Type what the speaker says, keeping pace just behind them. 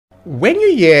When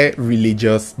you hear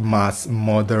religious mass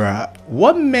murderer,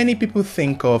 what many people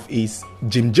think of is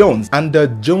Jim Jones and the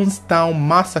Jones Town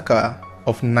Massacre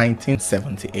of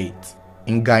 1978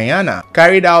 in Guyana,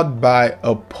 carried out by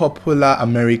a popular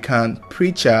American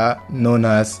preacher known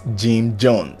as Jim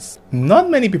Jones. Not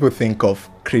many people think of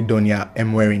Credonia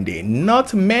Emwerinde.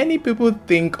 Not many people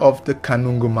think of the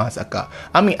Kanungu Massacre.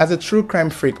 I mean, as a true crime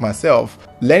freak myself,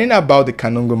 learning about the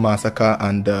Kanungu Massacre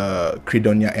and the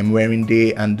Credonia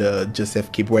Emwerinde and the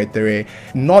Joseph Kibwetere,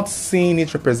 not seeing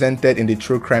it represented in the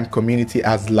true crime community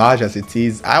as large as it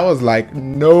is, I was like,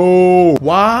 no,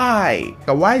 why?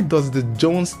 Why does the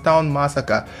Jones Town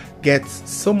Massacre get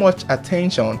so much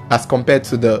attention as compared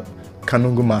to the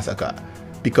Kanungu Massacre?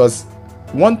 Because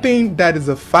one thing that is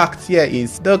a fact here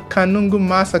is the Kanungu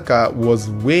Massacre was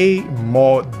way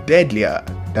more deadlier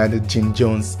than the Jim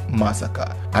Jones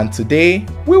Massacre. And today,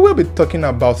 we will be talking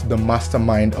about the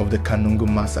mastermind of the Kanungu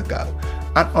Massacre,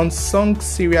 an unsung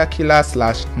serial killer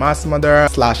slash mass murderer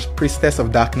slash priestess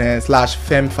of darkness slash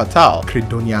femme fatale,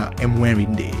 Credonia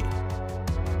Emwerinde.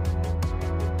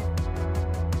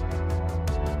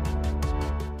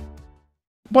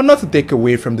 But not to take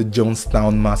away from the Jones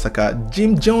Town Massacre,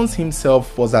 Jim Jones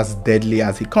himself was as deadly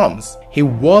as he comes. He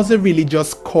was a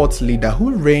religious cult leader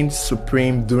who reigned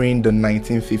supreme during the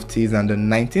 1950s and the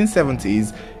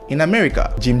 1970s in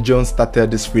America. Jim Jones started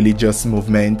this religious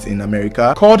movement in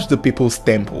America called the People's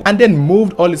Temple, and then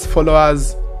moved all his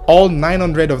followers, all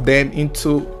 900 of them,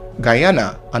 into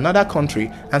Guyana, another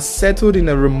country, and settled in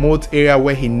a remote area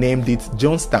where he named it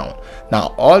Jonestown.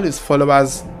 Now all his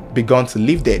followers began to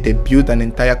live there. They built an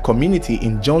entire community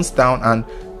in Jonestown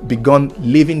and began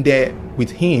living there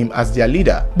with him as their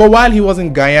leader. But while he was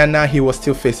in Guyana, he was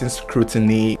still facing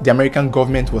scrutiny. The American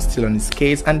government was still on his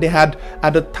case, and they had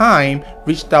at the time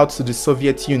reached out to the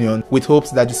Soviet Union with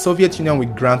hopes that the Soviet Union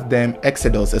would grant them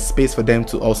Exodus, a space for them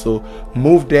to also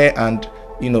move there and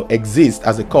exist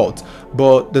as a cult.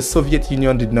 But the Soviet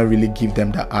Union did not really give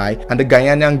them the eye, and the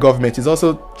Guyanian government is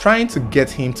also trying to get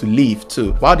him to leave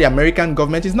too, while the American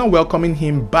government is not welcoming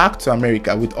him back to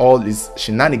America with all his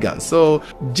shenanigans. So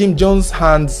Jim Jones'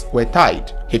 hands were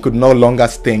tied. He could no longer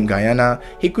stay in Guyana,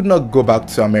 he could not go back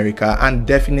to America, and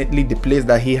definitely the place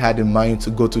that he had in mind to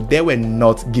go to, they were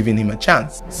not giving him a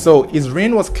chance. So his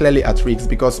reign was clearly at risk,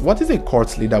 because what is a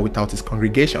cult leader without his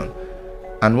congregation?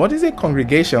 And what is a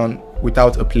congregation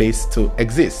without a place to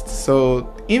exist?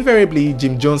 So invariably,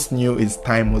 Jim Jones knew his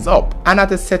time was up, and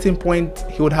at a certain point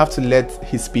he would have to let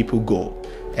his people go.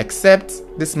 Except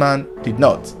this man did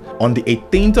not. On the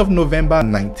 18th of November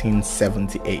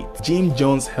 1978, Jim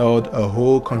Jones held a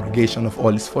whole congregation of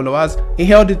all his followers. He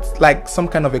held it like some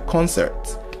kind of a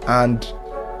concert and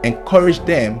encouraged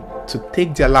them to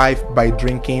take their life by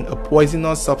drinking a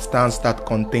poisonous substance that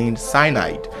contained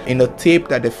cyanide. In a tape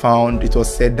that they found, it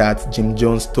was said that Jim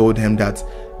Jones told him that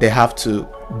they have to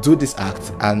do this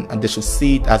act and they should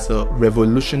see it as a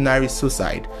revolutionary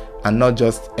suicide and not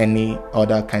just any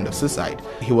other kind of suicide.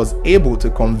 He was able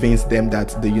to convince them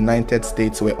that the United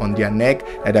States were on their neck,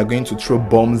 that they're going to throw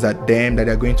bombs at them, that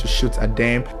they're going to shoot at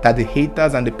them, that the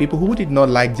haters and the people who did not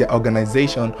like their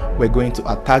organization were going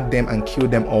to attack them and kill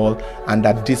them all, and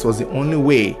that this was the only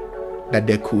way that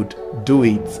they could do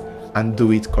it and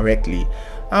do it correctly.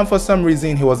 And for some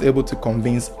reason, he was able to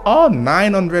convince all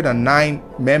 909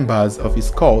 members of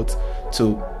his cult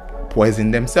to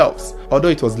poison themselves, although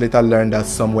it was later learned that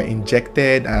some were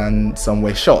injected and some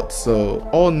were shot. So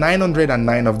all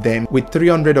 909 of them, with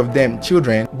 300 of them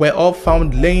children, were all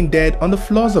found laying dead on the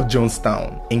floors of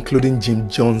Jonestown, including Jim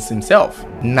Jones himself.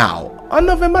 Now, on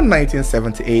November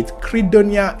 1978,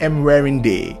 Credonia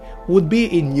Emwerinde would be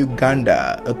in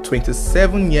Uganda, a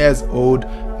 27 years old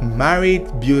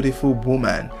married beautiful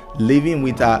woman living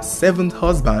with her 7th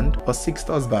husband or 6th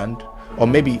husband or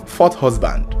maybe 4th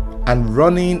husband, and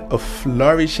running a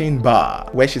flourishing bar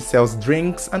where she sells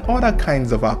drinks and other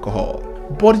kinds of alcohol.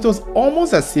 But it was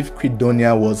almost as if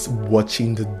Credonia was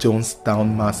watching the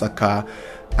Jonestown Massacre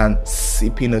and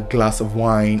sipping a glass of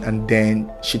wine, and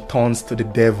then she turns to the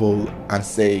devil and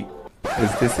say,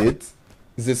 "Is this it?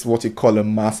 Is this what you call a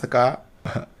massacre?"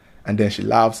 And then she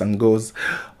laughs and goes,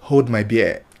 "Hold my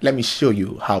beer, let me show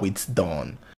you how it's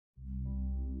done."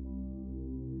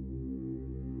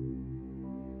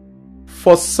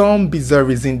 For some bizarre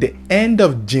reason, the end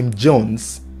of Jim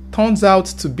Jones turns out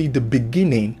to be the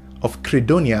beginning of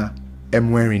Credonia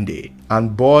Emwerinde.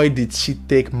 And boy, did she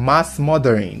take mass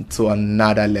murdering to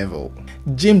another level.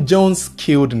 Jim Jones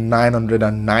killed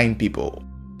 909 people.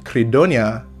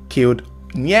 Credonia killed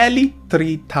nearly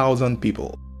 3,000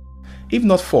 people. if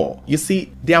not 4. You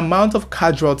see, the amount of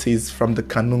casualties from the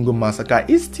Kanungu massacre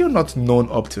is still not known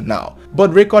up to now,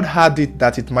 but record had it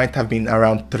that it might have been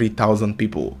around 3,000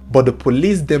 people, but the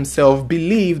police themselves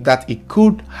believe that it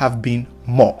could have been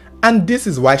more. And this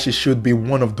is why she should be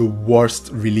one of the worst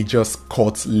religious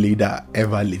cult leader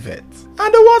ever lived.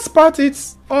 And the worst part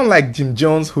is, unlike Jim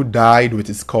Jones who died with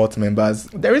his cult members,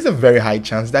 there is a very high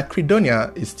chance that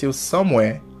Credonia is still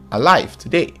somewhere alive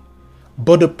today.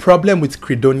 But the problem with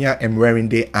Credonia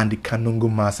Emwerinde and the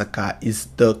Kanungu massacre is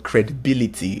the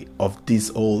credibility of this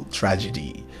whole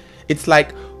tragedy. It's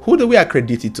like, who do we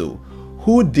accredit it to?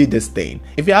 Who did this thing?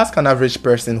 If you ask an average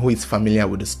person who is familiar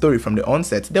with the story from the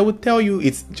onset, they will tell you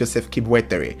it's Joseph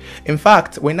Kibwetere. In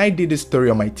fact, when I did this story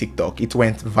on my TikTok, it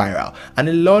went viral, and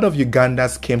a lot of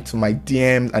Ugandans came to my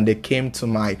DMs and they came to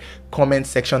my comment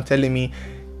section telling me,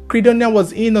 Credonia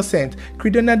was innocent.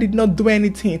 Credonia did not do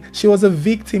anything. She was a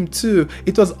victim too.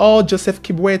 It was all Joseph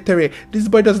Kibwetere. This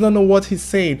boy does not know what he's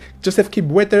saying. Joseph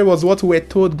Kibwetere was what we were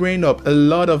told growing up. A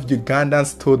lot of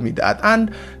Ugandans told me that.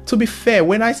 And to be fair,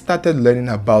 when I started learning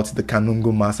about the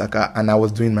Kanungu massacre and I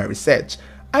was doing my research,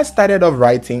 I started off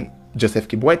writing Joseph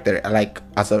Kibwetere. Like,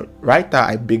 as a writer,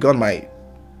 I began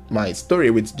my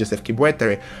story with Joseph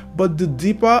Kibwetere. But the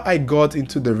deeper I got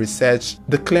into the research,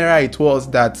 the clearer it was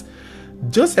that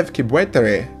Joseph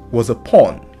Kibwetere was a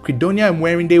pawn. Credonia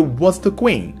Emwerinde was the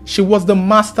queen. She was the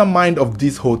mastermind of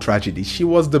this whole tragedy. She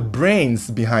was the brains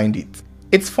behind it.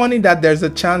 It's funny that there's a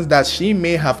chance that she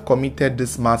may have committed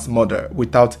this mass murder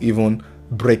without even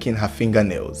breaking her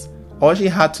fingernails. All she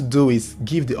had to do is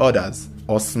give the orders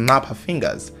or snap her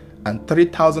fingers, and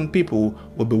 3,000 people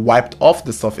will be wiped off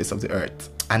the surface of the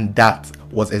earth. And that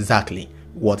was exactly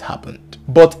what happened.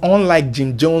 But unlike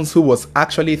Jim Jones, who was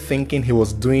actually thinking he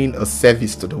was doing a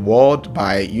service to the world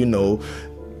by,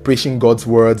 preaching God's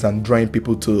words and drawing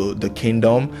people to the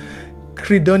kingdom,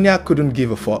 Credonia couldn't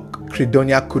give a fuck.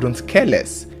 Credonia couldn't care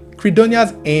less.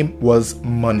 Credonia's aim was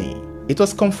money. It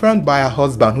was confirmed by her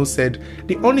husband, who said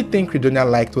the only thing Credonia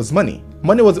liked was money.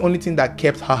 Money was the only thing that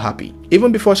kept her happy.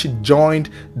 Even before she joined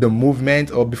the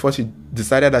movement, or before she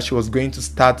decided that she was going to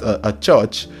start a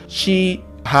church, she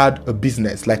had a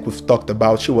business. Like we've talked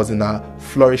about, she was in a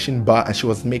flourishing bar and she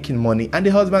was making money, and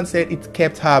the husband said it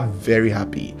kept her very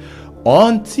happy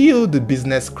until the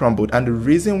business crumbled. And the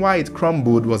reason why it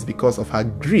crumbled was because of her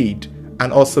greed,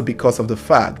 and also because of the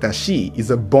fact that she is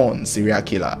a born serial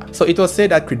killer. So it was said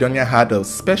that Credonia had a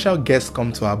special guest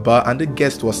come to her bar, and the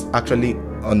guest was actually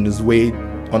on his way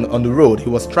on the road. He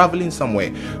was traveling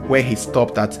somewhere where he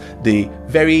stopped at the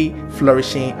very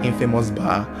flourishing, infamous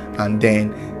bar, and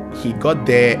then he got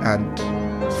there, and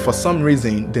for some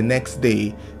reason the next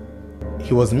day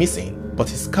he was missing, but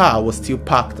his car was still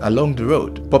parked along the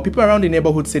road. But people around the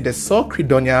neighborhood said they saw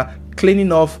Credonia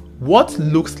cleaning off what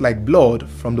looks like blood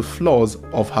from the floors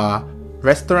of her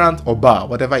restaurant or bar,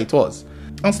 whatever it was.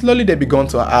 And slowly they began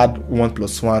to add 1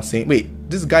 + 1, saying, wait,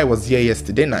 this guy was here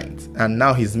yesterday night and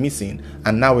now he's missing,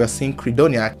 and now we are seeing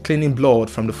Credonia cleaning blood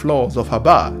from the floors of her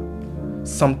bar.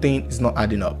 Something is not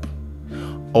adding up.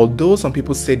 Although some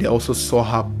people say they also saw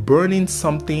her burning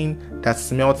something that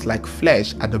smelled like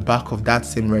flesh at the back of that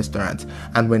same restaurant,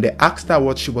 and when they asked her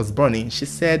what she was burning, she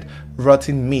said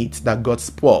rotten meat that got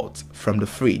spoiled from the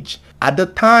fridge. At the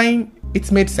time, it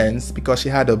made sense because she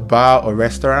had a bar or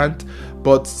restaurant,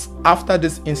 but after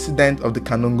this incident of the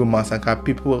Kanungu massacre,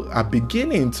 people are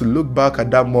beginning to look back at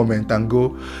that moment and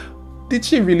go, did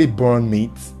she really burn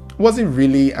meat? Was it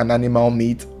really an animal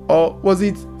meat, or was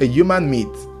it a human meat?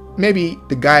 Maybe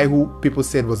the guy who people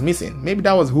said was missing, maybe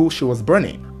that was who she was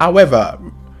burning. However,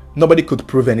 nobody could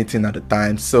prove anything at the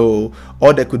time, so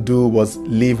all they could do was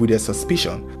live with their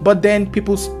suspicion. But then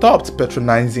people stopped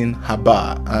patronizing her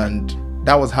bar, and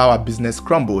that was how her business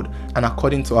crumbled. And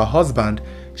according to her husband,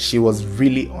 she was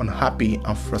really unhappy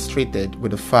and frustrated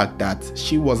with the fact that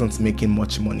she wasn't making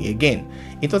much money again.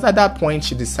 It was at that point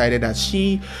she decided that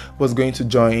she was going to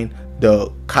join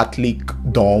the Catholic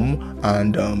dom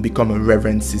and become a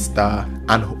Reverend sister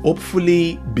and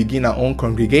hopefully begin her own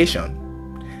congregation.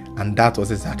 And that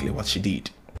was exactly what she did.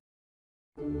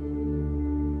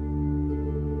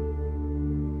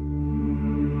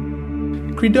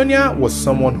 Credonia was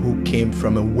someone who came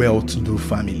from a well-to-do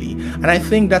family, and I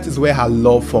think that is where her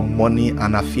love for money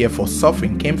and her fear for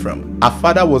suffering came from. Her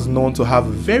father was known to have a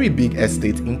very big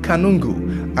estate in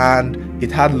Kanungu, and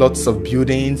it had lots of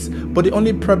buildings, but the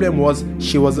only problem was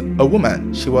she was a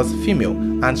woman, she was female,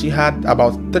 and she had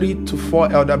about 3 to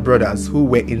 4 elder brothers who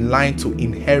were in line to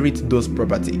inherit those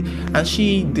property, and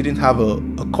she didn't have a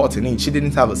cut in it, she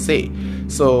didn't have a say.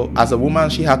 So as a woman,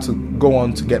 she had to go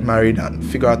on to get married and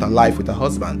figure out her life with her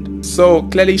husband. So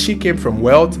clearly she came from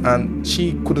wealth, and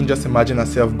she couldn't just imagine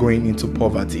herself going into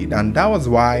poverty, and that was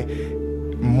why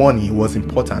money was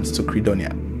important to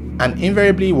Credonia, and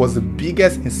invariably was the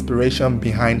biggest inspiration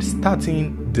behind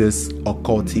starting this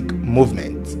occultic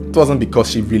movement. It wasn't because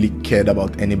she really cared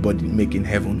about anybody making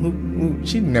heaven, who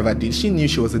she never did. She knew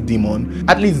she was a demon.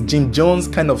 At least Jim Jones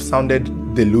kind of sounded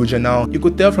delusional. You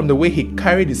could tell from the way he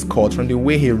carried his court, from the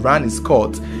way he ran his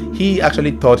court, he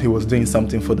actually thought he was doing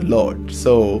something for the Lord.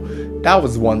 So that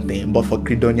was one thing. But for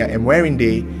Credonia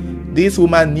Emwerinde, this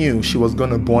woman knew she was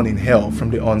going to burn in hell from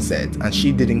the onset, and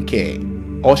she didn't care.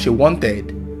 All she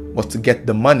wanted was to get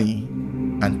the money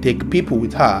and take people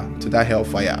with her to that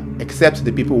hellfire, except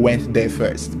the people went there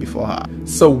first before her.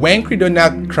 So when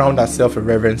Credonia crowned herself a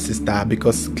Reverend sister,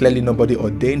 because clearly nobody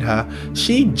ordained her,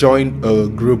 she joined a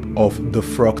group of the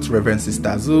Frocked Reverend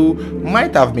sisters, who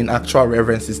might have been actual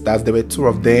Reverend sisters. There were 2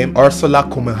 of them, Ursula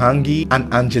Komuhangi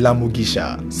and Angela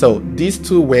Mugisha. So these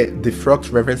 2 were the Frocked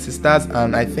Reverend sisters,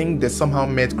 and I think they somehow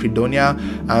met Credonia,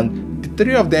 and the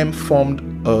 3 of them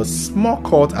formed a small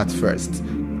cult at first,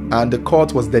 and the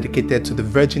cult was dedicated to the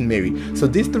Virgin Mary. So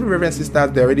these 3 Reverend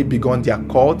sisters, they already begun their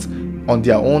cult on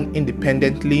their own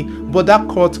independently, but that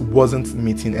cult wasn't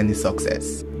meeting any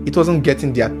success. It wasn't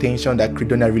getting the attention that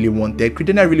Credonia really wanted.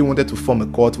 Credonia really wanted to form a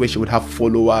cult where she would have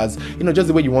followers, just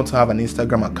the way you want to have an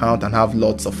Instagram account and have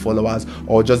lots of followers,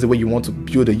 or just the way you want to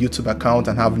build a YouTube account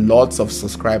and have lots of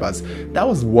subscribers. That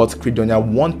was what Credonia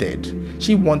wanted.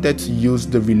 She wanted to use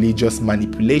the religious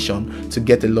manipulation to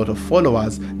get a lot of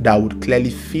followers that would clearly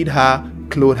feed her,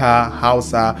 clothe her,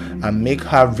 house her, and make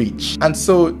her rich. And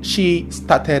so she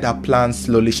started her plan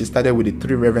slowly. She started with the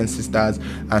 3 Reverend sisters,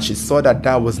 and she saw that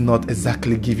that was not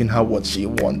exactly giving her what she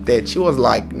wanted. She was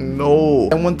like, no,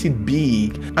 I want it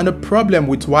big. And the problem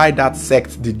with why that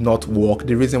sect did not work,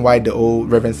 the reason why the old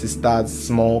Reverend sisters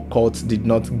small cult did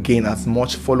not gain as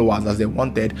much followers as they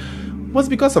wanted, was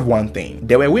because of one thing.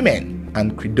 They were women.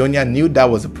 And Credonia knew that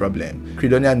was a problem.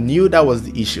 Credonia knew that was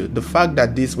the issue. The fact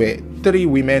that these were 3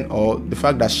 women, or the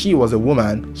fact that she was a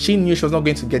woman, she knew she was not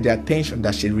going to get the attention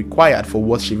that she required for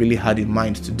what she really had in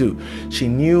mind to do. She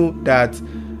knew that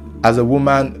as a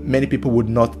woman, many people would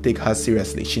not take her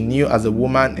seriously. She knew as a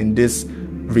woman in this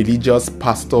religious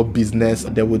pastor business,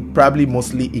 they would probably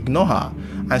mostly ignore her.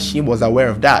 And she was aware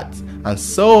of that. And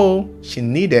so she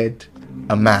needed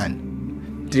a man.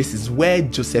 This is where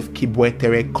Joseph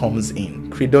Kibwetere comes in.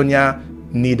 Credonia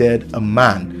needed a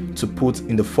man to put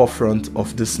in the forefront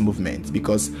of this movement,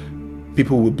 because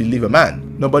people will believe a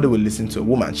man. Nobody will listen to a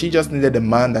woman. She just needed a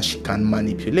man that she can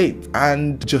manipulate.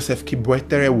 And Joseph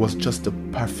Kibwetere was just the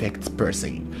perfect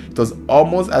person. It was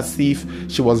almost as if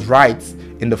she was right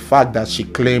in the fact that she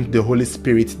claimed the Holy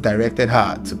Spirit directed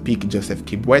her to pick Joseph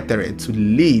Kibwetere to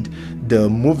lead the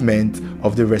movement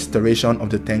of the restoration of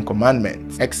the 10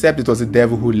 Commandments. Except it was the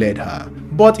devil who led her.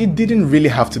 But it didn't really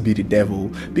have to be the devil,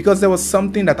 because there was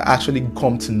something that I actually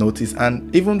come to notice,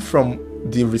 and even from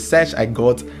the research I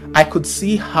got, I could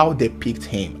see how they picked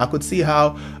him. I could see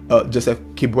how Joseph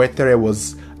Kibwetere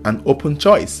was an open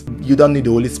choice. You don't need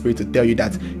the Holy Spirit to tell you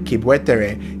that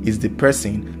Kibwetere is the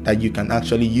person that you can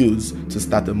actually use to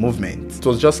start a movement. It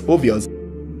was just obvious.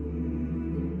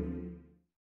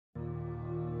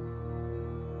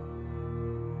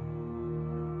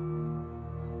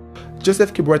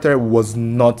 Joseph Kibwetere was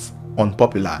not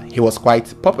unpopular. He was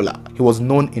quite popular. He was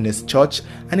known in his church,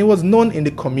 and he was known in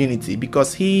the community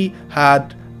because he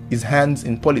had his hands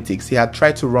in politics. He had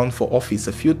tried to run for office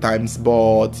a few times,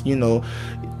 but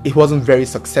he wasn't very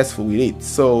successful with it.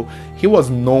 So he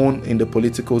was known in the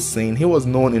political scene. He was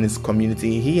known in his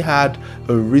community. He had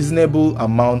a reasonable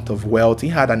amount of wealth. He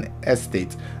had an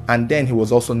estate, and then he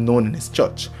was also known in his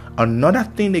church. Another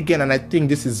thing again, and I think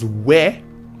this is where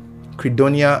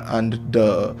Credonia and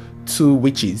the 2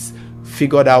 witches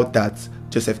figured out that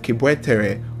Joseph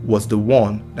Kibwetere was the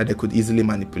one that they could easily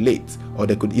manipulate, or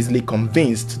they could easily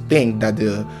convince to think that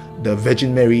the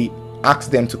Virgin Mary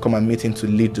asked them to come and meet him to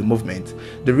lead the movement.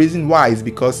 The reason why is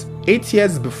because 8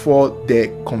 years before they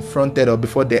confronted, or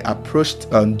before they approached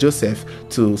Joseph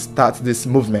to start this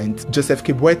movement, Joseph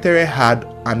Kibwetere had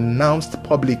announced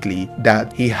publicly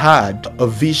that he had a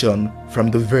vision from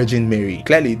the Virgin Mary.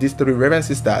 Clearly, these three Reverend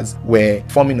sisters were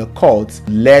forming a cult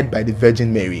led by the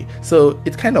Virgin Mary. So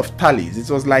it kind of tallies.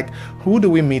 It was like, who do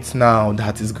we meet now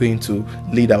that is going to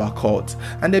lead our cult?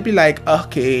 And they'd be like,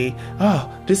 okay,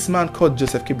 this man called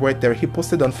Joseph Kibwetere, he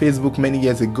posted on Facebook many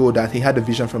years ago that he had a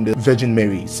vision from the Virgin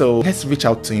Mary. So let's reach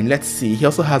out to him. Let's see. He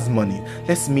also has money.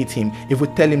 Let's meet him. If we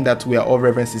tell him that we are all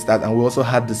Reverend sisters and we also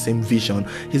had the same vision,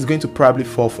 he's going to probably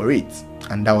fall for it.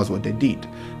 And that was what they did.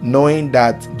 Knowing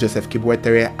that Joseph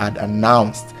Kibwetere had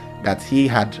announced that he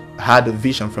had had a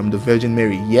vision from the Virgin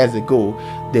Mary years ago,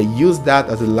 they used that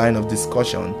as a line of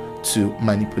discussion to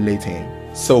manipulate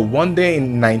him. So one day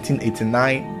in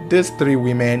 1989, these three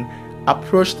women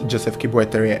approached Joseph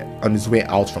Kibwetere on his way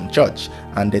out from church,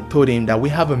 and they told him that we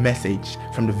have a message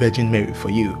from the Virgin Mary for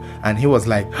you. And he was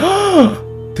like,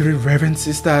 three Reverend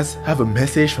sisters have a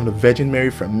message from the Virgin Mary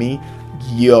from me?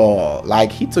 Yo,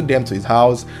 like he took them to his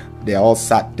house, they all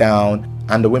sat down,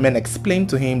 and the women explained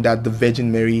to him that the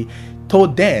Virgin Mary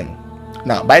told them.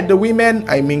 Now, by the women,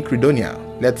 I mean Credonia.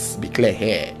 Let's be clear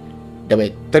here. There were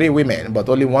three women, but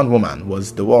only one woman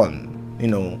was the one,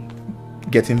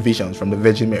 getting visions from the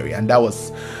Virgin Mary, and that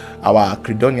was our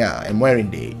Credonia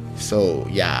Emwerinde. So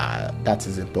yeah, that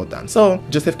is important. So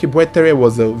Joseph Kibwetere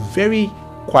was a very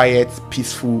quiet,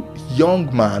 peaceful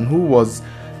young man who was,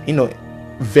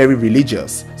 very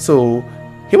religious. So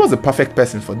he was a perfect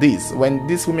person for this. When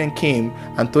this woman came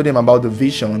and told him about the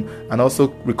vision and also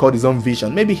recorded his own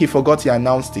vision, maybe he forgot he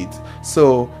announced it.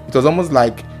 So it was almost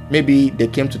like maybe they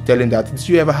came to tell him that, did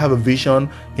you ever have a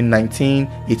vision in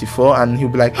 1984? And he'll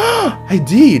be like, I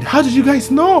did. How did you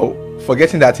guys know?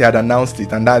 Forgetting that he had announced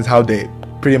it, and that's how they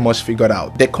pretty much figured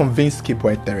out. They convinced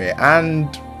Kibwetere, and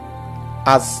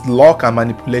as luck and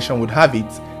manipulation would have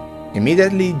it,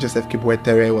 immediately Joseph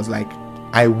Kibwetere was like,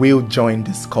 I will join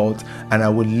this cult and I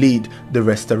will lead the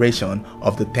restoration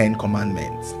of the 10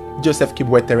 Commandments. Joseph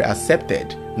Kibwetere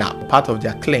accepted. Now, part of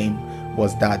their claim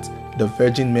was that the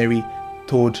Virgin Mary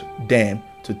told them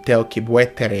to tell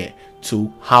Kibwetere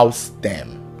to house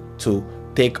them, to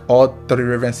take all three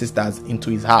Reverend sisters into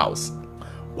his house.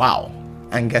 Wow.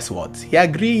 And guess what? He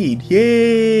agreed.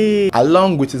 Yay!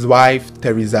 Along with his wife,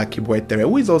 Teresa Kibwetere,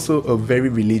 who is also a very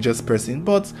religious person,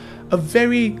 but a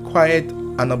very quiet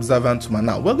and observant woman.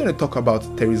 Now, we're going to talk about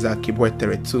Teresa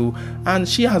Kibwetere too, and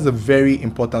she has a very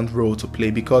important role to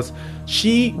play because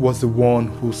she was the one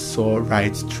who saw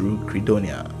right through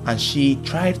Credonia, and she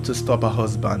tried to stop her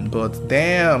husband, but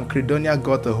damn, Credonia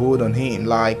got a hold on him.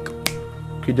 Like,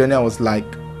 Credonia was like,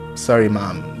 sorry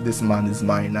ma'am, this man is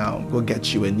mine now, go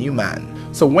get you a new man.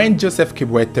 So when Joseph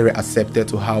Kibwetere accepted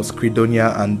to house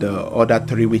Credonia and the other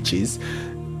three witches,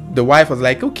 the wife was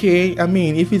like, okay, I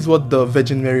mean, if it's what the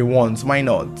Virgin Mary wants, why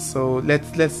not? So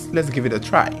let's give it a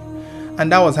try. And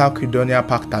that was how Credonia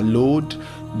packed a load.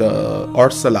 The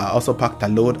Ursula also packed a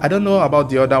load. I don't know about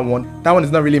the other one. That one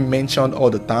is not really mentioned all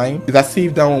the time. It's as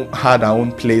if that one had her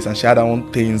own place and she had her own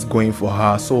things going for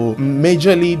her. So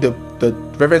majorly the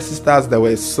Reverend sisters that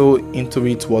were so into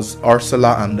it was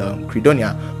Ursula and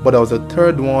Credonia. But there was a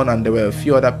third one and there were a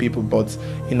few other people, but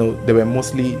they were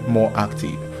mostly more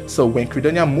active. So when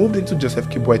Credonia moved into Joseph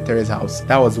Kibwetere's house,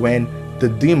 that was when the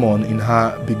demon in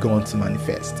her began to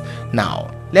manifest. Now,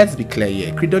 let's be clear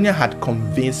here. Credonia had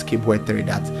convinced Kibwetere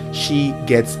that she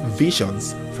gets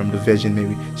visions from the Virgin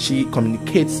Mary. She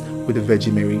communicates with the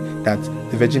Virgin Mary, that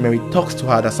the Virgin Mary talks to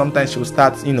her, that sometimes she will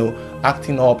start,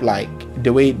 acting up like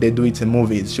the way they do it in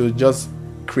movies. She will just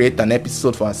create an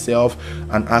episode for herself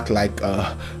and act like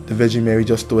the Virgin Mary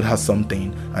just told her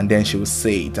something, and then she will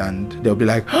say it, and they'll be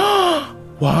like, oh,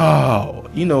 wow,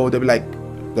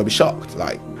 they'll be shocked,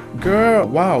 like, girl,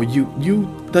 wow,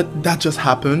 that just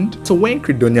happened. So when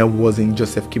Credonia was in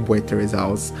Joseph Kibwetere's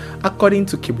house, according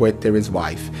to Kibwetere's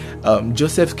wife,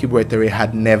 Joseph Kibwetere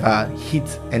had never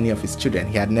hit any of his children.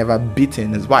 He had never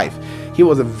beaten his wife. He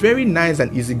was a very nice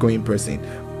and easygoing person.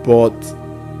 But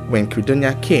when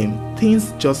Credonia came,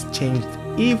 things just changed.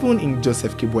 Even in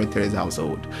Joseph Kibwetere's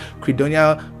household,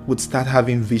 Credonia would start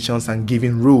having visions and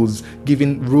giving rules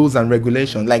and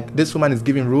regulations. Like, this woman is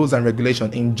giving rules and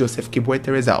regulation in Joseph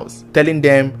Kibwetere's house, telling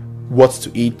them what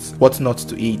to eat, what not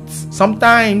to eat.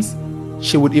 Sometimes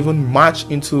she would even march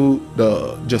into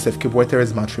the Joseph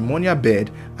Kibwetere's matrimonial bed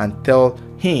and tell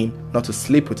him not to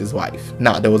sleep with his wife.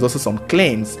 Now, there was also some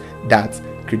claims that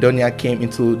Credonia came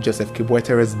into Joseph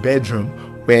Kibwetere's bedroom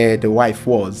where the wife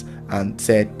was and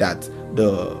said that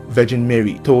the Virgin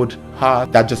Mary told her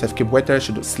that Joseph Kibwetere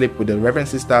should sleep with the Reverend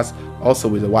sisters, also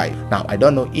with the wife. Now, I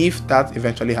don't know if that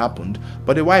eventually happened,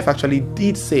 but the wife actually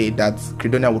did say that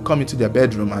Credonia would come into their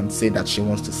bedroom and say that she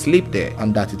wants to sleep there,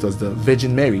 and that it was the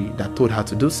Virgin Mary that told her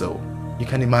to do so. You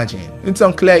can imagine. It's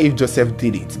unclear if Joseph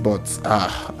did it, but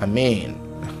I mean,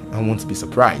 I won't be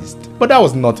surprised. But that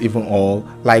was not even all.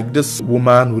 Like, this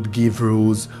woman would give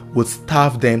rules, would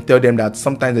starve them, tell them that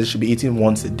sometimes they should be eating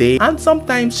once a day, and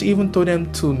sometimes she even told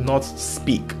them to not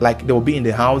speak, like they will be in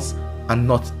the house and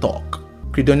not talk.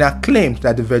 Credonia claimed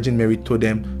that the Virgin Mary told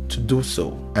them to do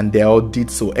so, and they all did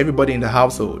so, everybody in the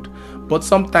household. But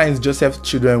sometimes Joseph's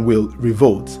children will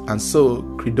revolt, and so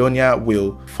Credonia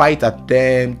will fight at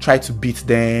them, try to beat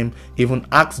them, even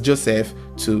ask Joseph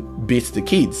to beat the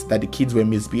kids, that the kids were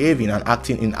misbehaving and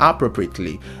acting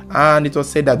inappropriately. And it was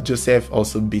said that Joseph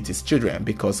also beat his children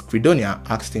because Credonia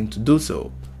asked him to do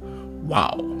so.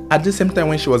 Wow. At the same time,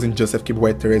 when she was in Joseph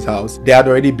Kibwetere's house, they had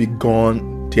already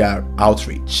begun their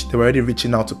outreach. They were already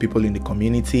reaching out to people in the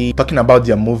community, talking about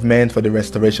their movement for the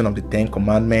restoration of the 10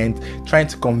 Commandments, trying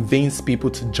to convince people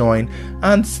to join.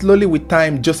 And slowly with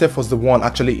time, Joseph was the one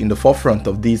actually in the forefront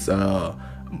of this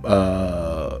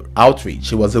outreach.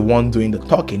 He was the one doing the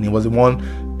talking. He was the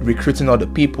one recruiting other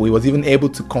people. He was even able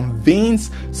to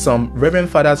convince some reverend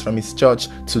fathers from his church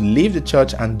to leave the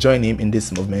church and join him in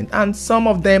this movement, and some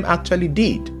of them actually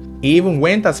did. He even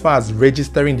went as far as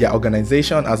registering their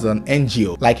organization as an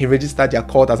NGO, like he registered their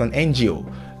cult as an NGO.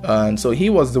 And so he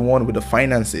was the one with the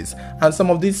finances. And some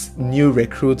of these new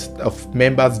recruits of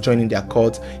members joining their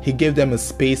cult, he gave them a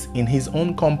space in his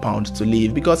own compound to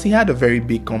live, because he had a very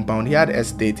big compound. He had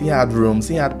estate, he had rooms,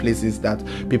 he had places that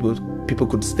people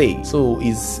could stay. So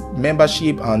his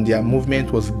membership and their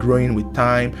movement was growing with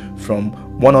time, from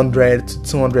 100 to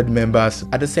 200 members.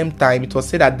 At the same time, it was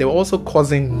said that they were also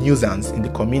causing nuisance in the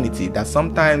community, that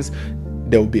sometimes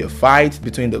there will be a fight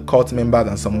between the cult members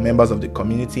and some members of the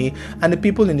community, and the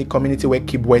people in the community where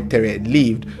Kibwetere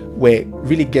lived were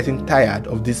really getting tired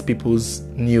of these people's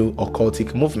new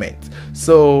occultic movement.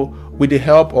 So with the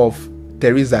help of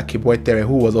Teresa Kibwetere,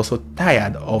 who was also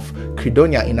tired of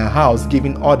Credonia in her house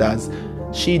giving orders,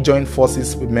 she joined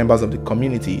forces with members of the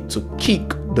community to kick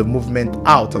the movement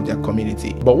out of their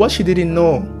community. But what she didn't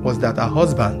know was that her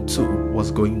husband too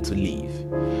was going to leave.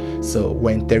 So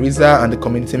when Teresa and the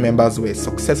community members were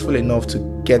successful enough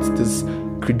to get this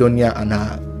Credonia and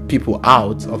her people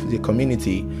out of the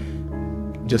community,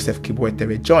 Joseph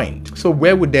Kibwetere joined. So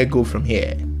where would they go from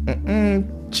here?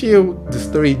 Chill, the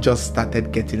story just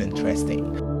started getting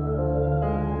interesting.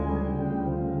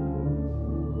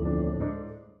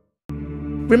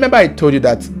 Remember I told you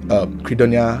that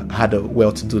Credonia had a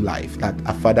well-to-do life, that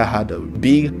her father had a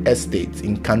big estate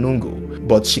in Kanungo,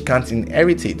 but she can't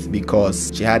inherit it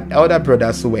because she had elder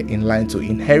brothers who were in line to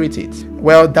inherit it.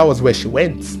 Well, that was where she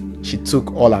went. She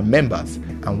took all her members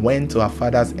and went to her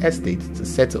father's estate to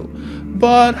settle.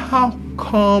 But how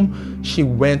come she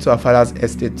went to her father's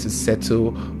estate to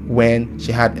settle when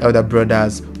she had elder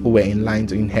brothers who were in line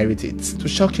to inherit it? To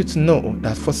shock you to know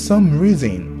that for some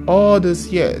reason, all those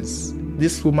years,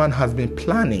 this woman has been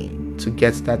planning to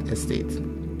get that estate.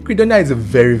 Credonia is a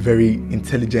very, very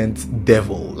intelligent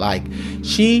devil. Like,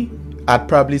 she had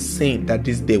probably seen that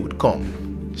this day would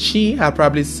come. She had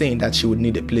probably seen that she would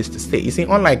need a place to stay. You see,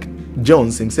 unlike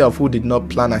Jones himself, who did not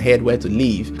plan ahead where to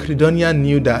live, Credonia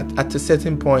knew that at a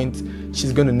certain point,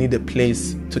 she's going to need a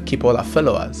place to keep all her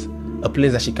followers, a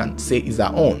place that she can say is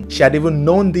her own. She had even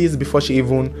known this before she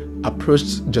even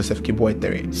approached Joseph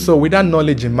Kibwetere. So with that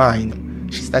knowledge in mind,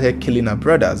 she started killing her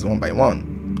brothers one by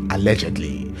one,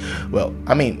 allegedly. Well,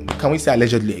 I mean, can we say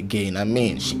allegedly again? I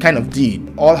mean, she kind of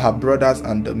did. All her brothers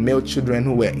and the male children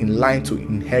who were in line to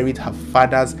inherit her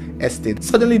father's estate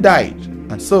suddenly died.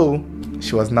 And so,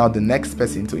 she was now the next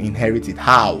person to inherit it.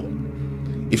 How?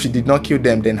 If she did not kill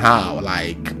them, then how?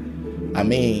 Like, I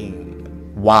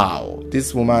mean, wow.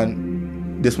 This woman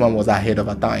was ahead of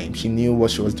her time. She knew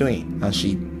what she was doing, and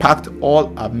she packed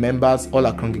all her members, all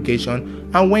her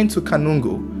congregation, and went to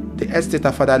Kanungo, the estate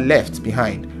her father left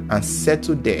behind, and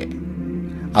settled there,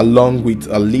 along with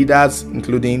leaders,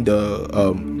 including the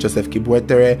Joseph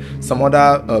Kibwetere, some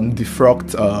other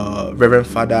defrocked reverend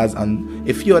fathers, and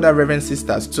a few other reverend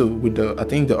sisters too, with I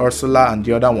think the Ursula and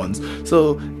the other ones.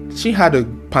 So she had a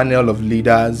panel of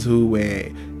leaders who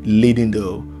were leading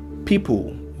the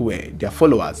people who were their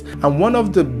followers. And one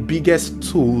of the biggest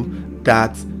tools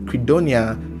that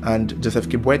Credonia and Joseph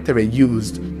Kibwetere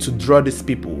used to draw these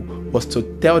people was to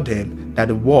tell them that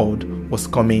the world was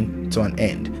coming to an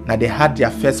end. Now, they had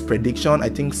their first prediction, I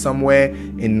think somewhere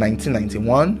in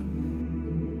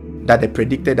 1991, that they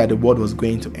predicted that the world was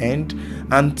going to end.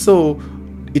 And so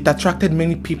it attracted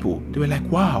many people. They were like,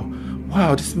 wow,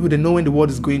 these people, they know when the world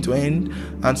is going to end.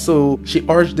 And so she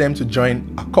urged them to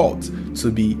join a cult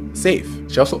to be safe.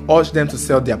 She also urged them to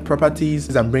sell their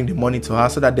properties and bring the money to her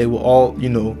so that they will all,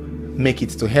 make it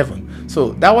to heaven.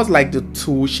 So that was like the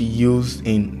tool she used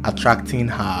in attracting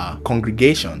her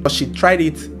congregation. But she tried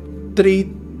it 3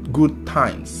 good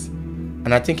times,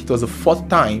 and I think it was the 4th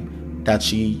time that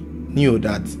she knew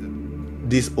that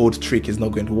this old trick is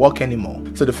not going to work anymore.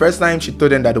 So the first time she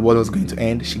told them that the world was going to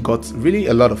end, she got really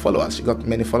a lot of followers. She got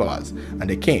many followers, and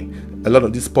they came. A lot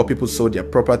of these poor people sold their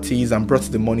properties and brought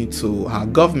the money to her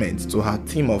government, to her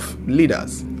team of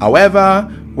leaders. However,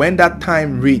 when that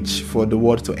time reached for the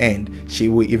world to end, she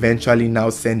will eventually now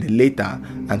send a letter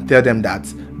and tell them that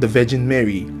the Virgin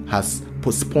Mary has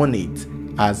postponed it,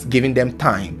 as giving them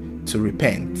time to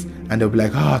repent. And they'll be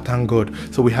like, oh, thank God,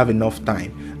 so we have enough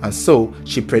time. And so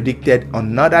she predicted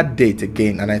another date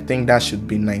again, and I think that should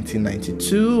be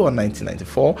 1992 or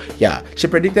 1994. Yeah, she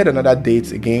predicted another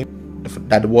date again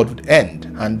that the world would end,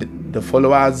 and the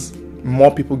followers,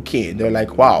 more people came. They were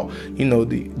like, wow, you know,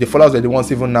 the followers are the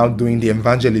ones even now doing the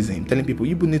evangelism, telling people,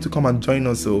 you need to come and join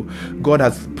us. So God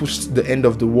has pushed the end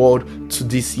of the world to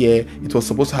this year. It was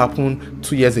supposed to happen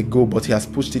 2 years ago, but he has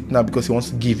pushed it now because he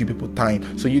wants to give you people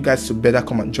time. So you guys should better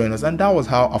come and join us. And that was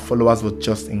how our followers were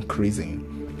just increasing.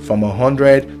 From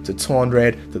 100 to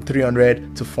 200 to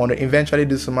 300 to 400. Eventually,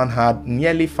 this woman had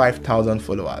nearly 5,000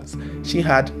 followers. She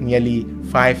had nearly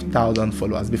 5,000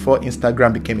 followers. Before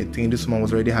Instagram became a thing, this woman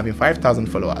was already having 5,000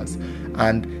 followers.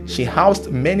 And she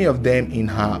housed many of them in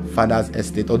her father's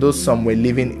estate, although some were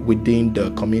living within the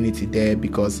community there,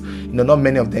 because, not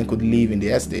many of them could live in the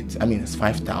estate. I mean, it's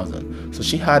 5,000. So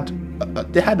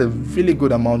they had a really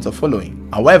good amount of following.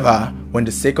 However, when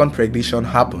the second prediction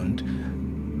happened,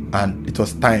 and it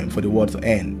was time for the world to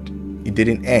end, it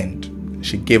didn't end.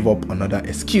 She gave up another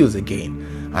excuse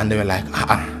again, and they were like,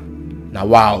 now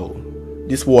wow,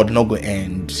 this world not going to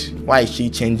end. Why is she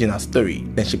changing her story?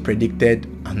 Then she predicted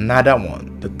another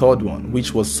one, the third one,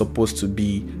 which was supposed to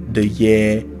be the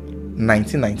year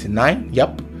 1999.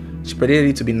 Yep, she predicted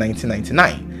it to be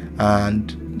 1999,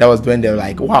 and that was when they were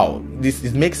like, wow, this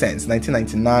makes sense.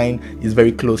 1999 is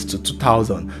very close to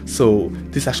 2000. So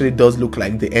this actually does look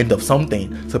like the end of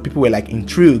something. So people were like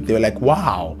intrigued. They were like,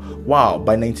 wow,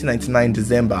 by 1999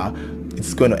 December,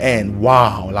 it's going to end.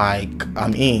 Wow, like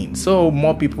I'm in. So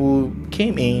more people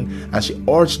came in, and she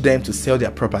urged them to sell their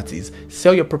properties.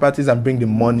 Sell your properties and bring the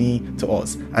money to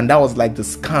us. And that was like the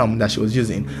scam that she was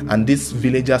using. And these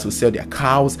villagers would sell their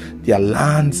cows, their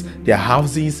lands, their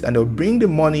houses, and they'll bring the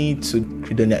money to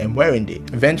Credonia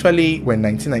Emwerinde. Eventually, when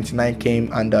 1999 came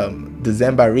and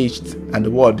December reached and the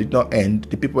war did not end,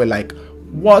 the people were like,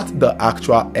 what the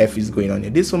actual F is going on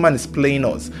here? This woman is playing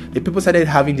us. The people started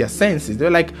having their senses. They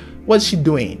were like, what's she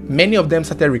doing? Many of them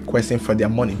started requesting for their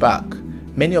money back.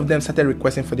 Many of them started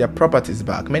requesting for their properties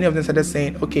back. Many of them started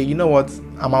saying, okay, you know what?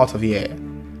 I'm out of here.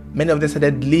 Many of them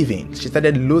started leaving. She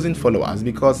started losing followers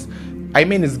because,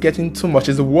 it's getting too much.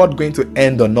 Is the world going to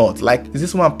end or not? Like, is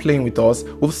this woman playing with us?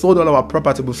 We've sold all our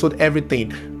property. We've sold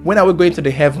everything. When are we going to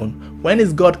the heaven? When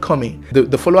is God coming?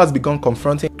 The followers began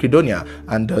confronting Credonia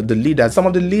and the leaders. Some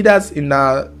of the leaders in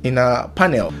a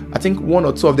panel, I think 1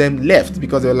 or 2 of them left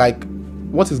because they were like,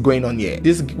 what is going on here?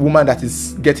 This woman that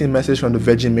is getting message from the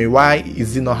Virgin Mary, why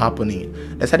is it not happening?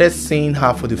 They started seeing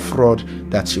her for the fraud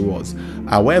that she was.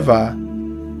 However,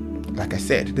 like I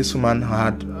said, this woman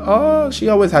she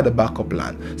always had a backup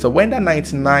plan. So when that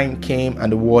 99 came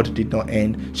and the world did not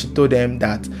end, she told them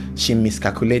that she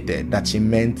miscalculated, that she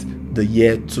meant the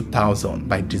year 2000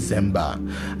 by December.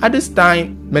 At this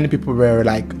time, many people were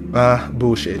like,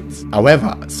 bullshit.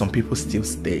 However, some people still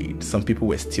stayed. Some people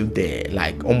were still there.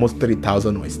 Like almost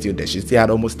 3,000 were still there. She still had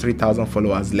almost 3,000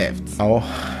 followers left.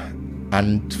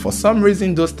 And for some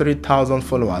reason, those 3,000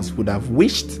 followers would have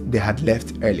wished they had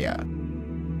left earlier.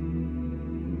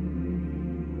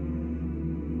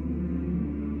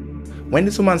 When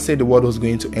this woman said the world was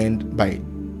going to end by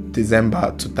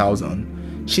December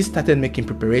 2000, she started making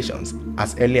preparations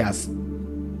as early as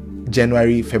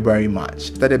January, February, March.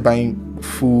 She started buying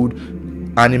food,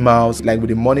 animals, like with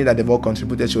the money that they've all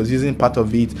contributed. She was using part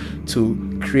of it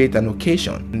to create an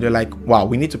occasion. And they're like, wow,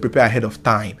 we need to prepare ahead of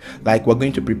time. Like, we're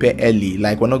going to prepare early.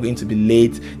 Like, we're not going to be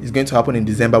late. It's going to happen in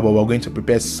December, but we're going to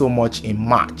prepare so much in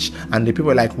March. And the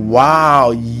people are like,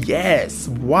 wow, yes,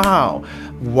 wow,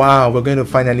 we're going to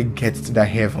finally get to that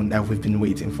heaven that we've been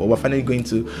waiting for. We're finally going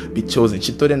to be chosen.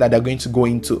 She told them that they're going to go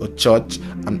into a church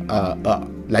and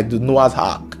like the Noah's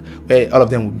Ark, where all of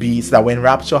them will be, so that when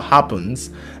rapture happens,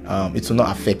 it will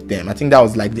not affect them. I think that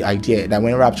was like the idea, that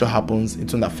when rapture happens,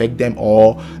 it won't affect them,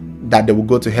 or that they will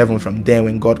go to heaven from there.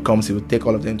 When God comes, he will take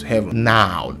all of them to heaven.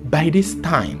 Now, by this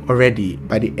time already,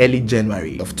 by the early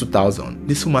January of 2000,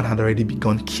 this woman had already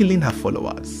begun killing her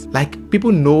followers. Like,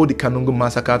 people know the Kanungu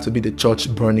massacre to be the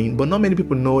church burning, but not many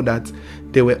people know that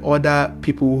there were other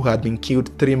people who had been killed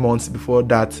 3 months before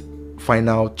that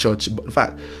final church. In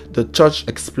fact, the church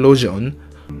explosion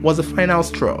was the final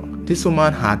straw. This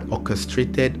woman had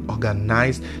orchestrated,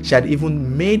 organized, she had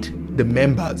even made the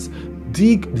members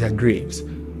dig their graves.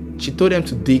 She told them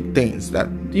to dig things that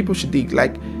people should dig,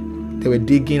 like they were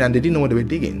digging and they didn't know what they were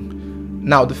digging.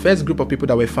 Now, the first group of people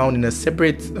that were found in a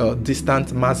separate,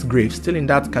 distant mass grave, still in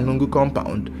that Kanungu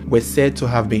compound, were said to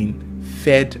have been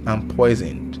fed and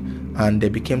poisoned, and they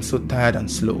became so tired and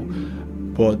slow.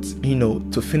 But,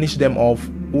 to finish them off,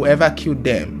 whoever killed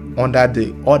them under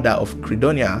the order of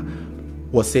Credonia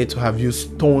was said to have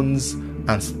used stones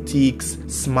and sticks,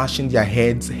 smashing their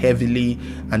heads heavily,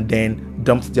 and then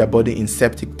dumped their body in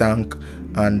septic tank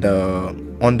and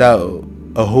under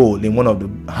a hole in one of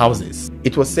the houses.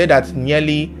 It was said that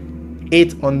nearly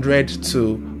 800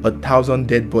 to 1,000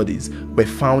 dead bodies were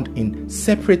found in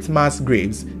separate mass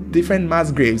graves, different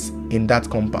mass graves in that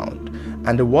compound.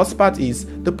 And the worst part is,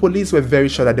 the police were very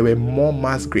sure that there were more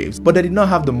mass graves, but they did not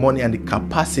have the money and the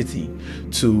capacity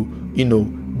to,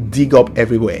 dig up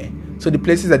everywhere. So the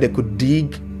places that they could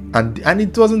dig, and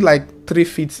it wasn't like 3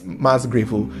 feet mass grave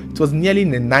hole, it was nearly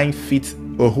in a 9 feet,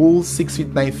 a whole 6 feet,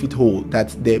 9 feet hole that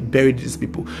they buried these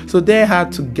people. So they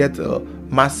had to get a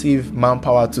massive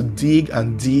manpower to dig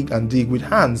and dig and dig with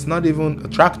hands, not even a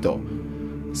tractor.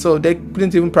 So they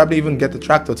couldn't probably even get the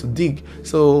tractor to dig.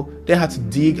 So they had to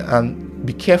dig and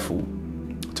be careful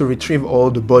to retrieve all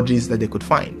the bodies that they could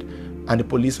find. And the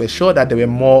police were sure that there were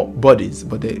more bodies,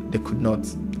 but they could not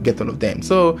get all of them.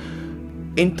 So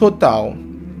in total,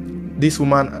 this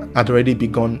woman had already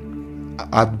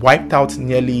had wiped out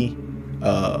nearly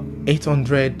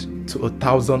 800 to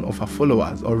 1,000 of her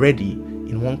followers already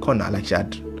in one corner. Like, she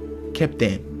had kept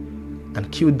them and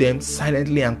killed them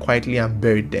silently and quietly and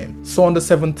buried them. So on the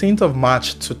 17th of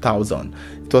March 2000,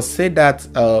 it was said that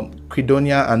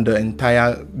Credonia and the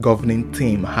entire governing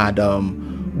team had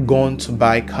gone to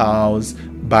buy cows,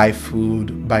 buy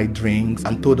food, buy drinks,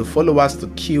 and told the followers to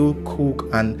kill, cook,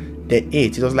 and they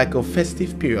ate. It was like a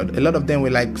festive period. A lot of them were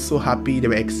like so happy, they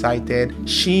were excited.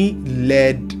 She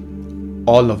led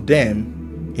all of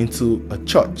them into a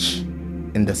church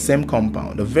in the same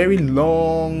compound, a very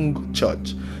long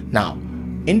church. Now,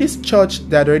 in this church,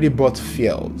 they had already bought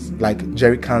fuels, like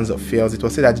jerry cans of fuels. It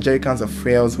was said that jerry cans of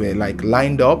fuels were like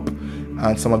lined up,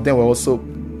 and some of them were also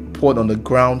poured on the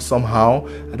ground somehow.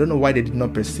 I don't know why they did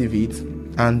not perceive it.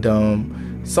 And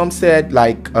some said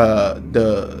like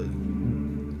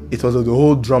it was the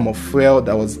whole drum of fuel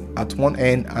that was at one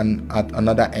end and at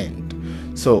another end.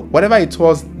 So whatever it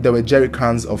was, there were jerry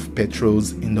cans of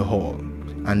petrols in the hall,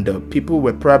 and the people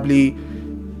were probably,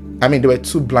 they were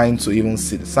too blind to even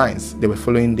see the signs. They were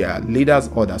following their leader's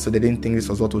order, so they didn't think this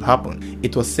was what would happen.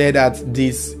 It was said that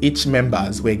each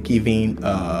members were given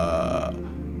a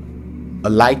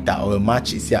lighter or a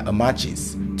matches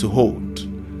to hold.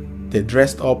 They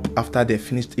dressed up after they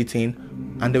finished eating,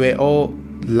 and they were all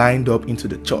lined up into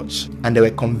the church. And they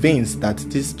were convinced that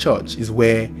this church is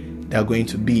where they are going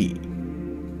to be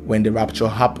when the rapture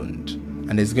happened.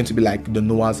 And it's going to be like the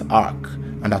Noah's Ark,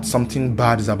 and that something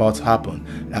bad is about to happen.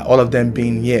 That all of them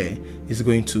being here is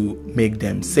going to make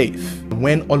them safe.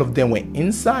 When all of them were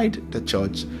inside the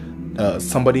church,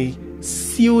 somebody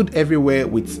sealed everywhere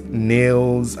with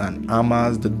nails and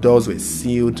hammers. The doors were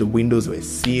sealed, the windows were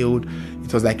sealed.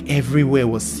 It was like everywhere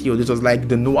was sealed. It was like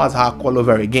the Noah's Ark all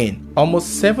over again.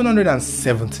 Almost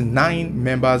 779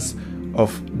 members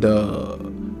of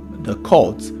the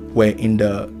cult were in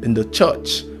the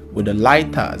church with the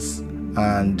lighters,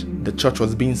 and the church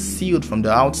was being sealed from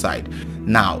the outside.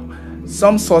 Now,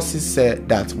 some sources said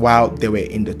that while they were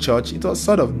in the church, it was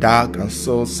sort of dark, and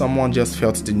so someone just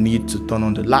felt the need to turn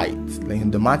on the light,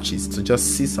 like the matches, to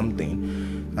just see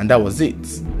something, and that was it.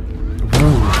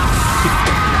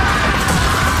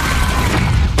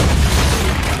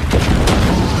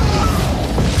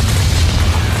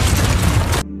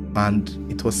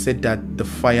 And it was said that the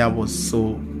fire was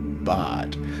so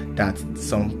bad that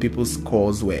some people's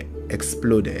skulls were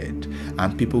exploded,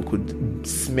 and people could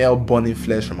smell burning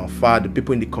flesh from afar. The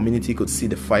people in the community could see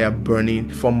the fire burning.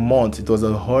 For months, it was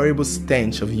a horrible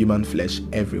stench of human flesh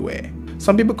everywhere.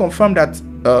 Some people confirmed that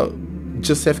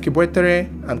Joseph Kibwetere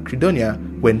and Credonia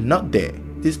were not there.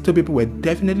 These two people were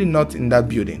definitely not in that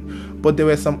building, but there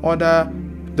were some other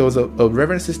there was a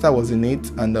reverend sister was in it,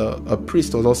 and a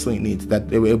priest was also in it that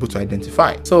they were able to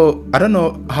identify. So I don't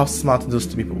know how smart those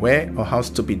two people were or how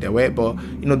stupid they were, but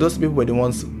those people were the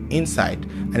ones inside,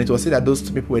 and it was said that those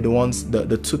two people were the ones,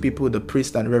 the two people, the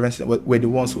priest and the reverend sister, were the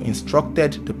ones who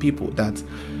instructed the people that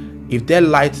if they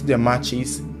light their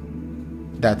matches,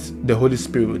 that the Holy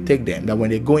Spirit will take them, that when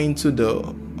they go into the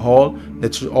hall,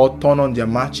 they should all turn on their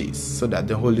matches so that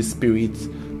the Holy Spirit,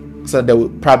 so they will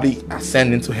probably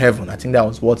ascend into heaven. I think that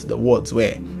was what the words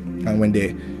were. And when they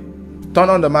turn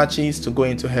on the matches to go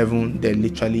into heaven, they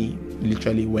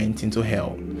literally went into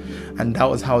hell. And that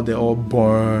was how they all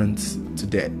burned to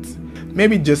death.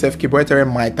 Maybe Joseph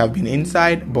Kiboetere might have been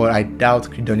inside, but I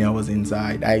doubt Credonia was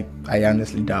inside. I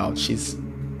honestly doubt. She's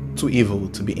too evil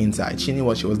to be inside. She knew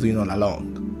what she was doing all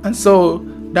along. And so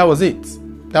that was it.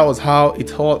 That was how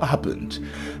it all happened.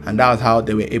 And that was how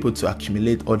they were able to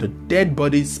accumulate all the dead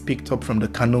bodies picked up from the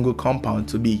Kanungo compound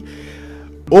to be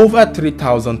over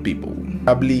 3,000 people.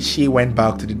 Probably she went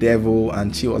back to the devil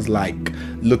and she was like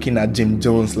looking at Jim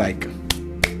Jones like,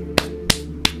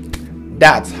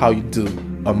 that's how you do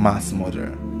a mass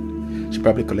murder. She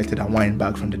probably collected a wine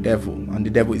bag from the devil, and the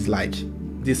devil is like,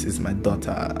 this is my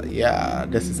daughter, yeah,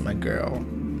 this is my girl.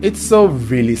 It's so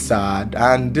really sad,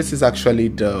 and this is actually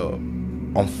the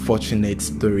unfortunate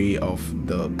story of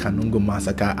the Kanungo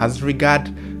massacre as regard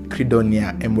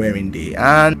Credonia Emwerinde.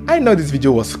 And I know this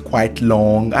video was quite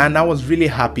long, and I was really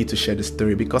happy to share the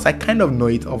story because I kind of know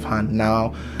it offhand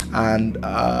now, and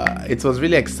it was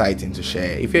really exciting to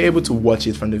share. If you're able to watch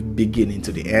it from the beginning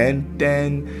to the end,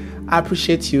 then I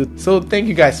appreciate you. So thank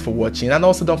you guys for watching, and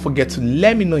also don't forget to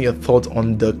let me know your thoughts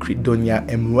on the Credonia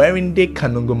Emwerinde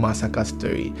Kanungo massacre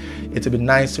story. It would be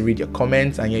nice to read your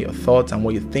comments and hear your thoughts and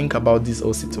what you think about this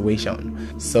whole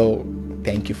situation. So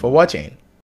thank you for watching.